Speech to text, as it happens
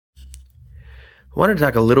I wanted to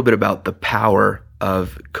talk a little bit about the power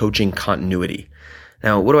of coaching continuity.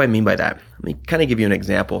 Now, what do I mean by that? Let me kind of give you an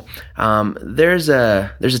example. There's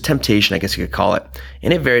a temptation, I guess you could call it,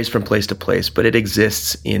 and it varies from place to place, but it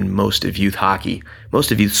exists in most of youth hockey,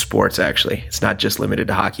 most of youth sports actually. It's not just limited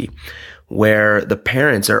to hockey, where the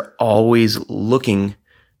parents are always looking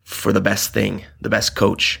for the best thing, the best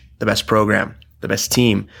coach, the best program, the best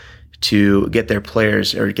team to get their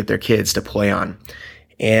players or get their kids to play on.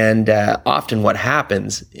 And often what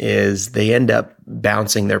happens is they end up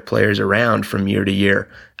bouncing their players around from year to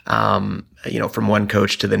year, from one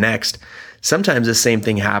coach to the next. Sometimes the same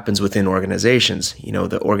thing happens within organizations.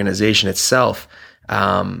 The organization itself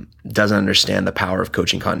doesn't understand the power of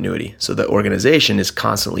coaching continuity. So the organization is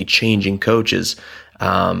constantly changing coaches,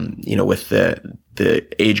 with the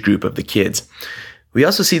age group of the kids. We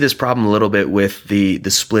also see this problem a little bit with the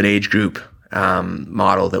split age group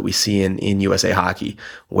model that we see in USA Hockey,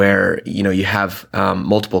 where you have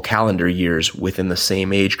multiple calendar years within the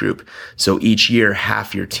same age group. So each year,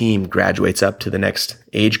 half your team graduates up to the next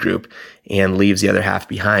age group and leaves the other half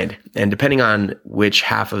behind. And depending on which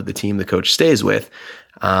half of the team the coach stays with,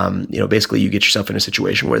 basically you get yourself in a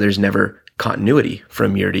situation where there's never continuity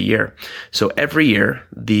from year to year. So every year,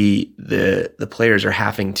 the players are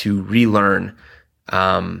having to relearn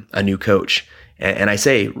a new coach. And I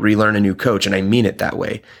say relearn a new coach, and I mean it that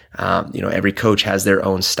way. Every coach has their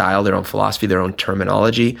own style, their own philosophy, their own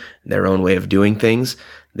terminology, their own way of doing things,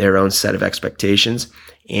 their own set of expectations.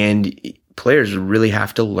 And players really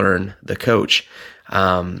have to learn the coach.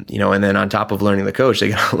 And then on top of learning the coach, they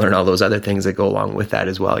got to learn all those other things that go along with that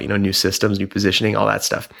as well. New systems, new positioning, all that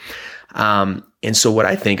stuff. And so what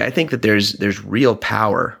I think that there's real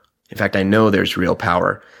power. In fact, I know there's real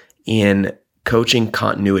power in coaching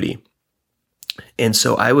continuity. And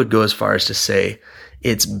so I would go as far as to say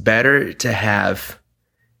it's better to have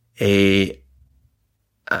I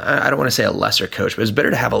don't want to say a lesser coach, but it's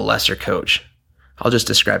better to have a lesser coach. I'll just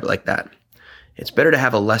describe it like that. It's better to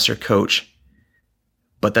have a lesser coach,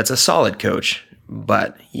 but that's a solid coach.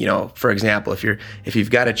 But, for example, if you've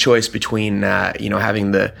got a choice between,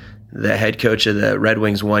 having the head coach of the Red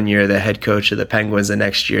Wings one year, the head coach of the Penguins the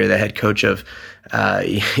next year, the head coach of,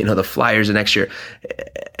 the Flyers the next year,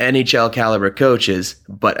 NHL caliber coaches,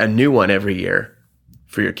 but a new one every year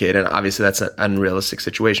for your kid. And obviously that's an unrealistic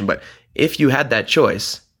situation. But if you had that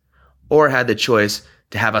choice, or had the choice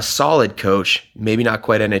to have a solid coach, maybe not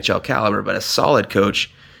quite NHL caliber, but a solid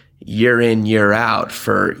coach year in, year out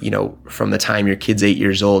for, from the time your kid's 8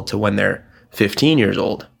 years old to when they're 15 years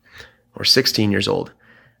old or 16 years old,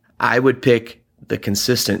 I would pick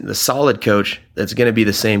the solid coach that's going to be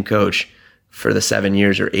the same coach for the 7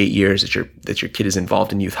 years or 8 years that your kid is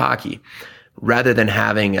involved in youth hockey, rather than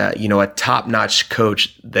having a top-notch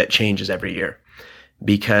coach that changes every year,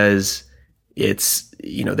 because it's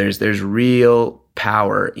there's real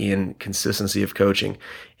power in consistency of coaching,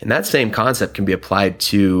 and that same concept can be applied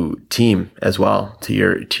to team as well, to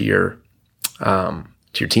your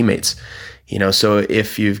teammates. So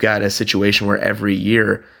if you've got a situation where every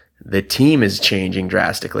year the team is changing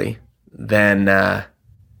drastically, then,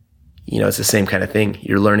 it's the same kind of thing.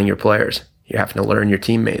 You're learning your players. You're having to learn your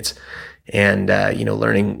teammates, and,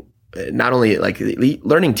 learning not only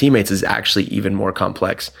learning teammates is actually even more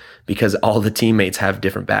complex, because all the teammates have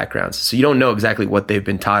different backgrounds. So you don't know exactly what they've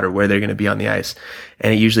been taught or where they're going to be on the ice.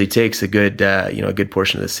 And it usually takes a good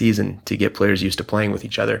portion of the season to get players used to playing with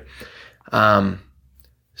each other. And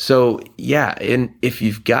if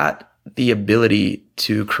you've got the ability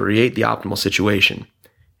to create the optimal situation,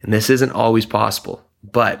 and this isn't always possible,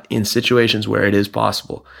 but in situations where it is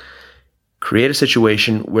possible, create a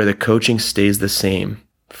situation where the coaching stays the same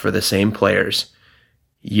for the same players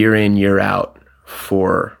year in, year out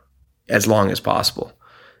for as long as possible.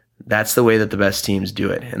 That's the way that the best teams do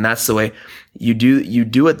it. And that's the way you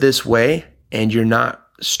do it this way, and you're not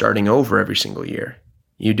starting over every single year.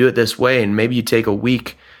 You do it this way, and maybe you take a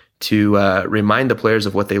week to remind the players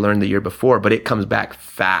of what they learned the year before, but it comes back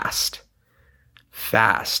fast.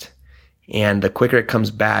 And the quicker it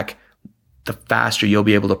comes back, the faster you'll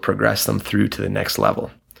be able to progress them through to the next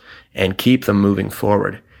level and keep them moving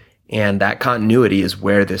forward. And that continuity is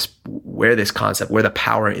where the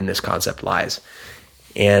power in this concept lies.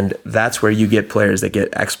 And that's where you get players that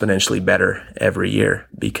get exponentially better every year,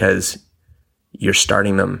 because you're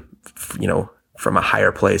starting them, from a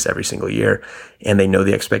higher place every single year, and they know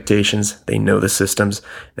the expectations, they know the systems.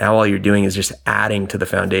 Now all you're doing is just adding to the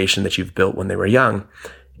foundation that you've built when they were young.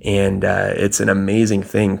 And it's an amazing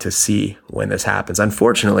thing to see when this happens.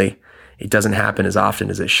 Unfortunately, it doesn't happen as often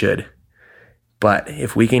as it should. But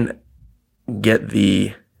if we can get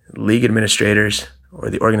the league administrators, or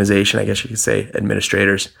the organization, I guess you could say,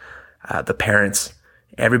 administrators, the parents,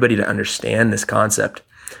 everybody to understand this concept.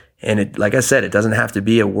 And it, like I said, it doesn't have to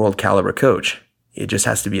be a world caliber coach. It just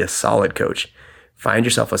has to be a solid coach. Find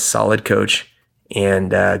yourself a solid coach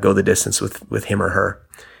and go the distance with him or her.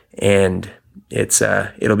 And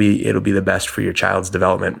it'll be the best for your child's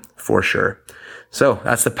development for sure. So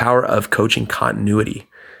that's the power of coaching continuity.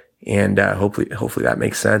 And hopefully that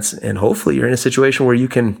makes sense. And hopefully you're in a situation where you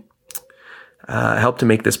can help to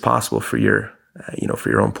make this possible for your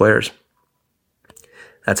own players.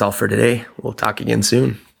 That's all for today. We'll talk again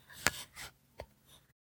soon.